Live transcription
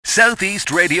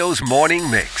Southeast Radio's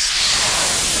morning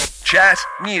mix. Chat,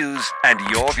 news and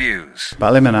your views.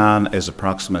 Ballymonane is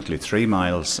approximately 3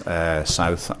 miles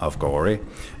south of Gorey,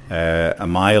 a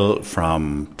mile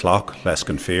from Clough,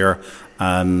 Lesconfere,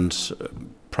 and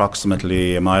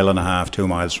approximately 1.5 miles, 2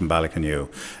 miles from Ballycanoe.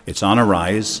 It's on a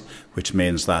rise, which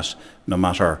means that no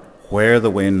matter where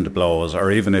the wind blows, or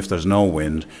even if there's no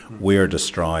wind, we're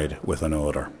destroyed with an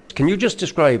odour. Can you just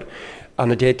describe on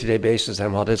a day-to-day basis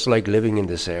then what it's like living in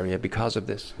this area because of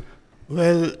this?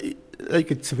 Well,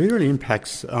 it severely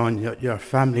impacts on your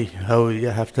family, how you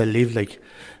have to live,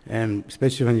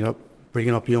 especially when you're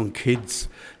bringing up young kids,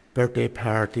 birthday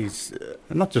parties,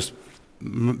 not just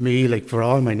me, for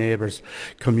all my neighbours,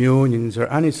 communions or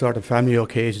any sort of family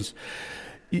occasions.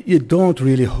 You don't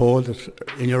really hold it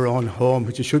in your own home,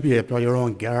 which you should be able, or your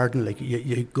own garden.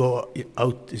 You go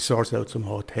out, you source out some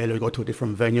hotel, or you go to a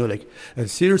different venue.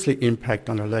 And seriously impact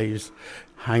on our lives,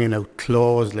 hanging out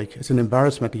clothes. It's an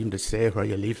embarrassment even to say where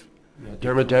you live. Yeah,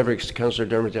 Councillor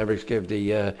Dermot Everix gave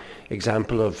the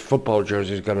example of football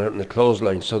jerseys going out in the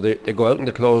clothesline. So they go out in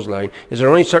the clothesline. Is there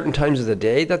only certain times of the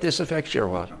day that this affects you or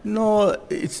what? No,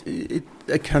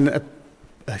 it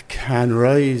can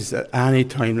rise at any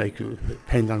time,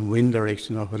 depending on wind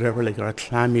direction or whatever, or a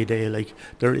clammy day.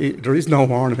 There is no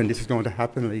warning when this is going to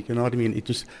happen. You know what I mean? It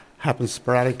just happens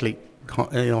sporadically.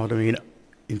 You know what I mean?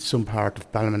 In some part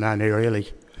of Ballymonane area,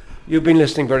 You've been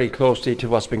listening very closely to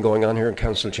what's been going on here in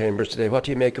council chambers today. What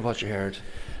do you make of what you heard?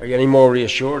 Are you any more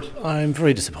reassured? I'm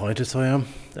very disappointed, so I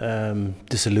am.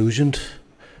 Disillusioned.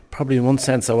 Probably in one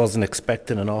sense I wasn't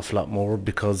expecting an awful lot more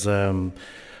because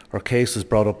our case was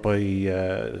brought up by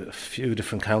a few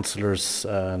different councillors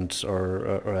and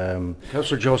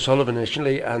Councillor Joe Sullivan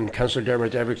initially, and Councillor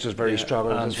Dermot Everix was very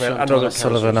strong on it as well, and other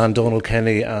Sullivan and Donald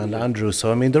Kenny and Andrew.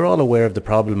 So I mean, they're all aware of the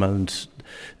problem and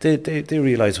they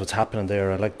realise what's happening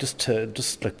there. And just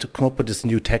to come up with this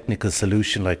new technical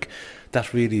solution,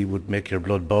 that really would make your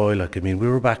blood boil. We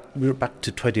were back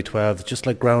to 2012, just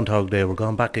like Groundhog Day. We're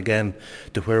going back again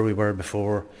to where we were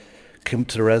before. Came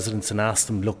to the residents and asked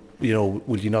them, look,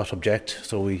 will you not object?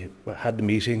 So we had the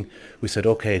meeting. We said,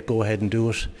 okay, go ahead and do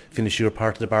it. Finish your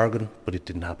part of the bargain, but it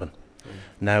didn't happen.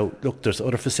 Now, look, there's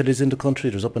other facilities in the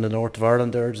country. There's up in the north of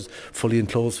Ireland there's fully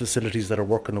enclosed facilities that are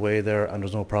working away there, and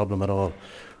there's no problem at all.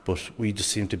 But we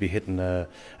just seem to be hitting a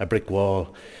brick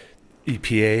wall.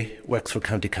 EPA, Wexford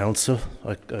County Council,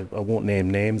 I won't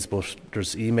name names, but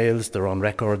there's emails, they're on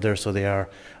record there, so they are.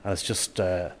 And it's just...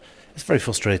 it's very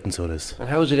frustrating, so it is. And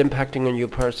how is it impacting on you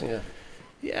personally?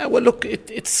 Yeah, well, look,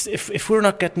 it's if we're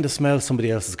not getting the smell, somebody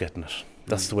else is getting it.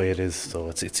 That's the way it is. So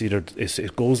it's either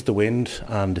it goes the wind,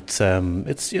 and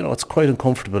it's quite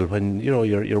uncomfortable when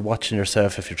you're watching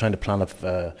yourself. If you're trying to plan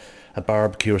a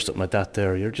barbecue or something like that,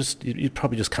 there you'd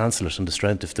probably just cancel it on the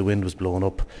strength if the wind was blowing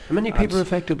up. How many people are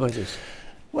affected by this?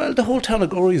 Well, the whole town of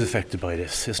Gorey is affected by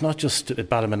this. It's not just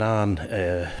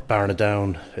Ballymonane,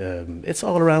 Barnadown. It's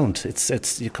all around.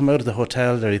 It's you come out of the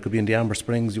hotel there. You could be in the Amber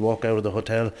Springs. You walk out of the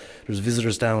hotel. There's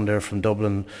visitors down there from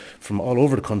Dublin, from all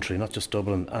over the country, not just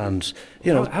Dublin. And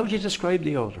how would you describe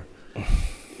the odour?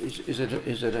 Is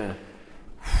it a?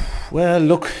 Well,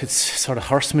 look, it's sort of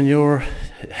horse manure,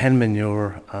 hen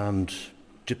manure, and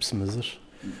gypsum. Is it?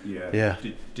 Yeah.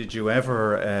 Did you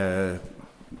ever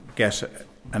get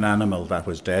an animal that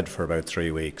was dead for about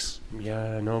 3 weeks?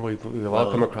 Yeah, no, we've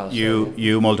all come across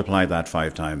you multiply that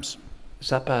 5 times. Is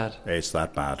that bad? It's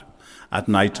that bad. At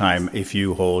night time, if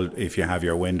you have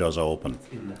your windows open,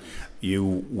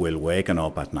 you will waken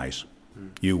up at night.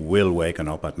 You will waken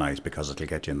up at night because it'll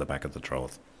get you in the back of the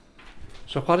throat.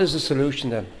 So what is the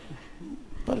solution then?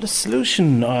 Well, the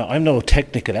solution, I'm no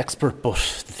technical expert, but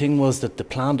the thing was that the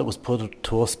plan that was put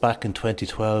to us back in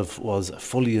 2012 was a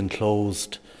fully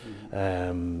enclosed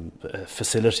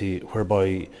facility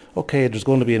whereby, okay, there's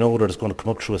going to be an odour that's going to come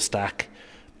up through a stack,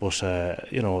 but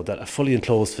that a fully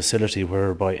enclosed facility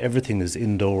whereby everything is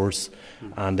indoors,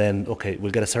 and then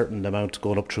we'll get a certain amount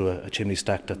going up through a chimney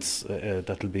stack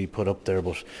that'll be put up there.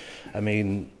 But I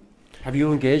mean, have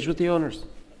you engaged with the owners?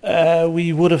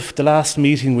 We would have. The last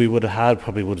meeting we would have had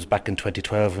probably was back in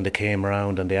 2012 when they came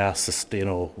around and they asked us,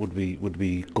 would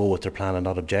we go with their plan and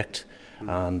not object?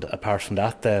 And apart from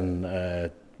that,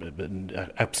 then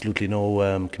absolutely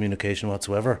no communication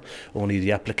whatsoever. Only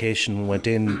the application went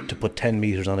in to put 10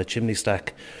 metres on a chimney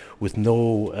stack with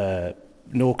no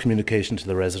communication to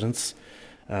the residents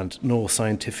and no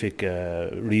scientific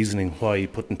reasoning why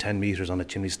putting 10 metres on a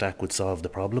chimney stack would solve the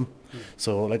problem.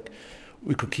 So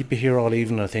we could keep you here all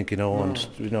evening, I think, and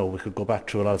we could go back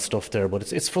through a lot of stuff there.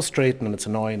 But it's frustrating and it's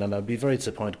annoying, and I'd be very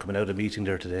disappointed coming out of the meeting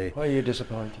there today. Why are you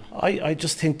disappointed? I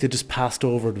just think they just passed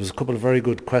over. There was a couple of very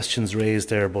good questions raised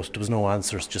there, but there was no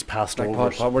answers. Just passed over.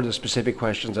 What were the specific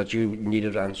questions that you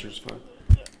needed answers for?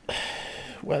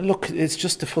 Well, look, it's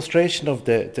just the frustration of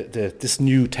this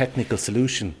new technical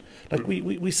solution. Like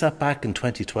we sat back in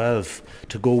 2012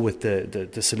 to go with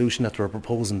the solution that they were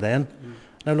proposing then.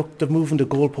 Now look, they're moving the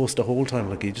goalpost the whole time.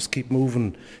 Like you just keep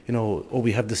moving,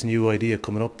 we have this new idea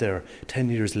coming up there 10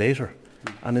 years later.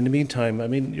 And in the meantime, I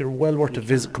mean, you're well worth a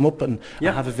visit. Come up and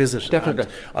have a visit.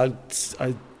 Definitely.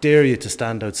 I dare you to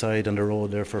stand outside on the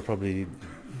road there for probably...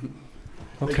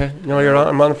 Okay, no,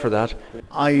 I'm on for that.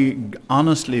 I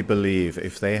honestly believe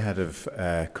if they had have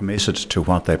committed to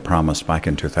what they promised back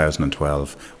in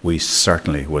 2012, we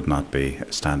certainly would not be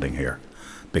standing here.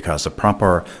 Because a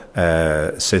proper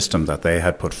system that they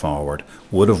had put forward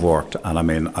would have worked. And I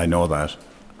mean, I know that.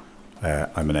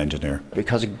 I'm an engineer.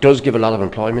 Because it does give a lot of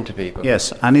employment to people.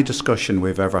 Yes, any discussion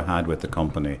we've ever had with the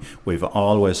company, we've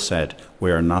always said we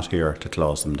are not here to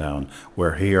close them down.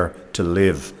 We're here to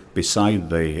live beside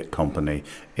the company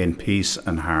in peace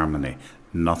and harmony,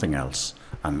 nothing else.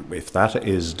 And if that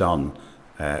is done,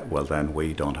 well then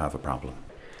we don't have a problem.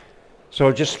 So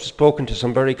I've just spoken to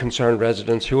some very concerned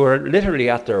residents who are literally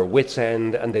at their wits'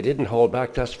 end, and they didn't hold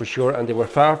back, that's for sure, and they were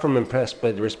far from impressed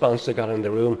by the response they got in the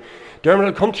room. Dermot,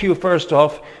 I'll come to you first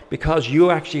off because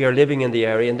you actually are living in the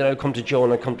area, and then I'll come to Joe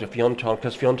and I'll come to Fionn-Town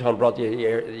because Fionn-Town brought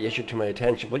the issue to my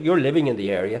attention. But you're living in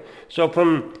the area, so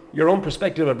from your own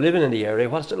perspective of living in the area,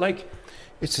 what's it like?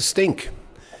 It's a stink.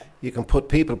 You can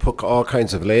people put all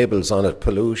kinds of labels on it,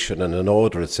 pollution and an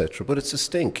odour, etc. But it's a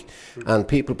stink. And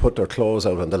people put their clothes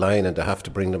out on the line and they have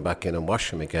to bring them back in and wash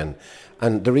them again.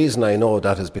 And the reason I know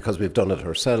that is because we've done it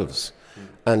ourselves.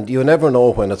 And you never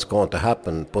know when it's going to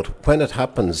happen. But when it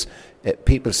happens,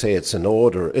 people say it's an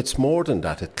odour. It's more than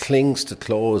that. It clings to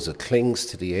clothes, it clings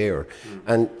to the air.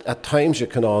 And at times you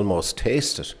can almost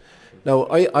taste it. Now,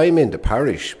 I'm in the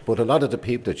parish, but a lot of the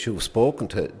people that you've spoken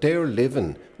to, they're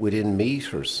living within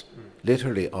metres,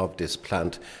 literally, of this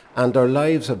plant, and their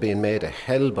lives have been made a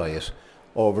hell by it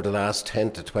over the last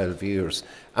 10 to 12 years.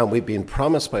 And we've been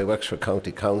promised by Wexford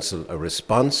County Council a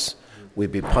response.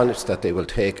 We've been promised that they will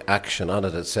take action on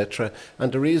it, etc.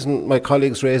 And the reason my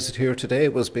colleagues raised it here today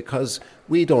was because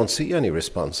we don't see any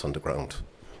response on the ground.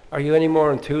 Are you any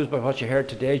more enthused by what you heard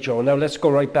today, Joe? Now let's go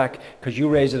right back, because you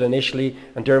raised it initially,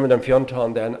 and Dermot and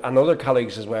Fionn-Town then, and other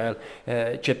colleagues as well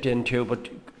chipped in too. But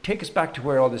take us back to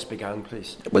where all this began,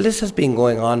 please. Well, this has been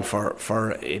going on for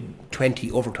over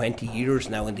 20 years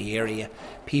now in the area.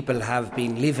 People have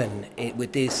been living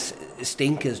with this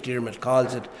stink, as Dermot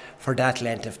calls it, for that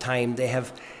length of time. They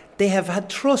have had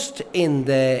trust in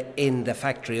the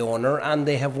factory owner, and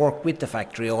they have worked with the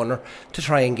factory owner to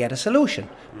try and get a solution.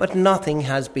 But nothing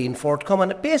has been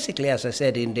forthcoming. Basically, as I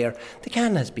said in there, the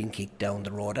can has been kicked down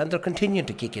the road, and they're continuing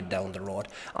to kick it down the road.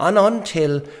 And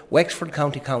until Wexford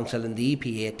County Council and the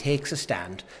EPA takes a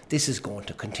stand, this is going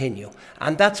to continue.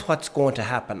 And that's what's going to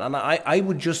happen. And I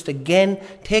would just again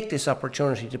take this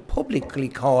opportunity to publicly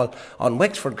call on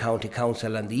Wexford County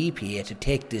Council and the EPA to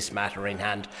take this matter in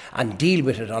hand and deal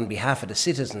with it on behalf of the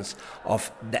citizens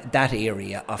of that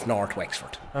area of North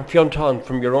Wexford. And Fionn-Town,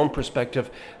 from your own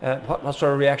perspective, what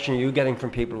sort of reaction are you getting from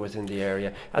people within the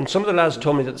area? And some of the lads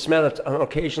told me that the smell on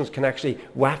occasions can actually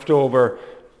waft over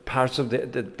parts of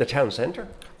the town centre.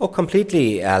 Oh,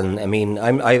 completely, Alan. I mean,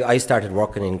 I started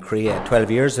working in Korea 12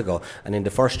 years ago, and in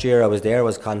the first year I was there, I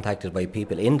was contacted by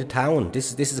people in the town.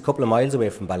 This is a couple of miles away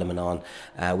from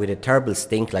Ballymonaghan, with a terrible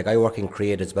stink. Like, I work in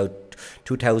Korea, there's about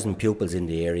 2,000 pupils in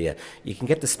the area. You can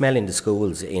get the smell in the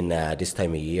schools in this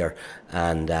time of year,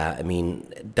 and I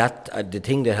mean, that the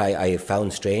thing that I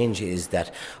found strange is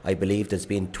that I believe there's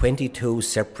been 22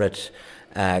 separate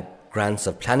grants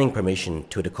of planning permission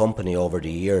to the company over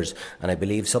the years, and I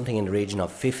believe something in the region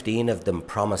of 15 of them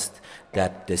promised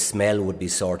that the smell would be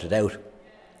sorted out.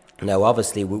 Now,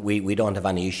 obviously, we don't have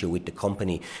any issue with the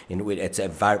company. It's a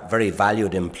very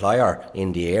valued employer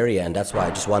in the area, and that's why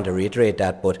I just want to reiterate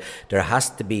that. But there has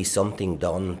to be something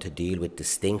done to deal with the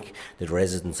stink that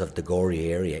residents of the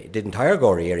Gorey area, the entire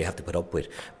Gorey area, have to put up with.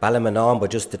 Ballymonaghan,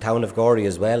 but just the town of Gorey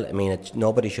as well. I mean,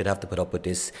 nobody should have to put up with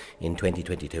this in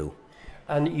 2022.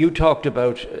 And you talked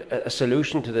about a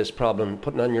solution to this problem,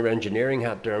 putting on your engineering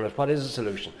hat, Dermot. What is the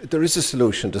solution? There is a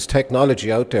solution. There's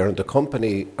technology out there, and the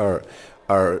company are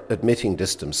admitting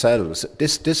this themselves.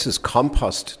 This is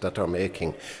compost that they're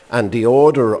making, and the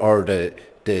odour or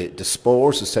the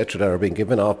spores, etc., that are being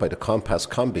given off by the compost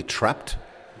can be trapped.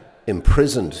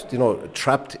 imprisoned,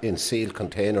 trapped in sealed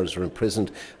containers or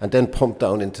imprisoned, and then pumped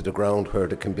down into the ground where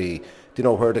they can be,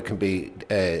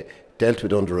 dealt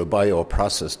with under a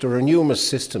bioprocess. There are numerous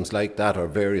systems like that, or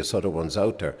various other ones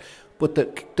out there. But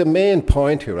the main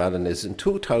point here, Alan, is in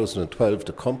 2012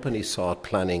 the company sought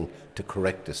planning to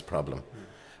correct this problem.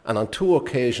 And on 2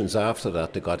 occasions after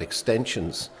that, they got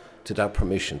extensions to that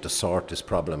permission to sort this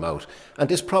problem out. And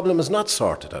this problem is not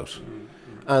sorted out.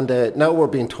 And now we're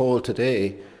being told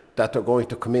today that they're going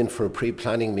to come in for a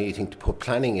pre-planning meeting to put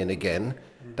planning in again.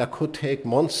 That could take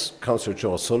months, Councillor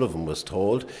Joe Sullivan was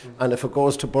told. And if it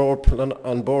goes to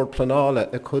on board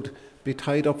Planala, it could be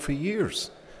tied up for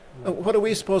years. What are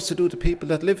we supposed to do to people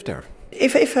that live there?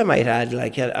 If I might add,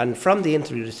 and from the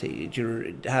interview that you're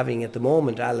having at the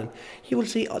moment, Alan, you will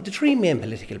see the 3 main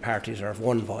political parties are of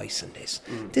one voice in this.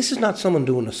 This is not someone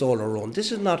doing a solo run.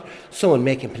 This is not someone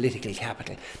making political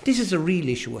capital. This is a real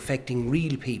issue affecting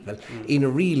real people in a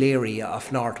real area of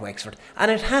North Wexford,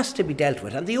 and it has to be dealt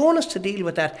with. And the onus to deal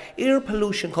with that, air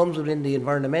pollution comes within the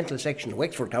environmental section of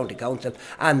Wexford County Council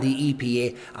and the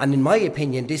EPA, and in my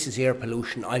opinion, this is air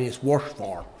pollution in its worst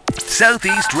form.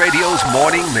 Southeast Radio's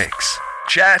morning mix.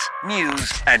 Chat,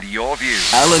 news, and your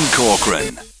views. Alan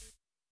Corcoran.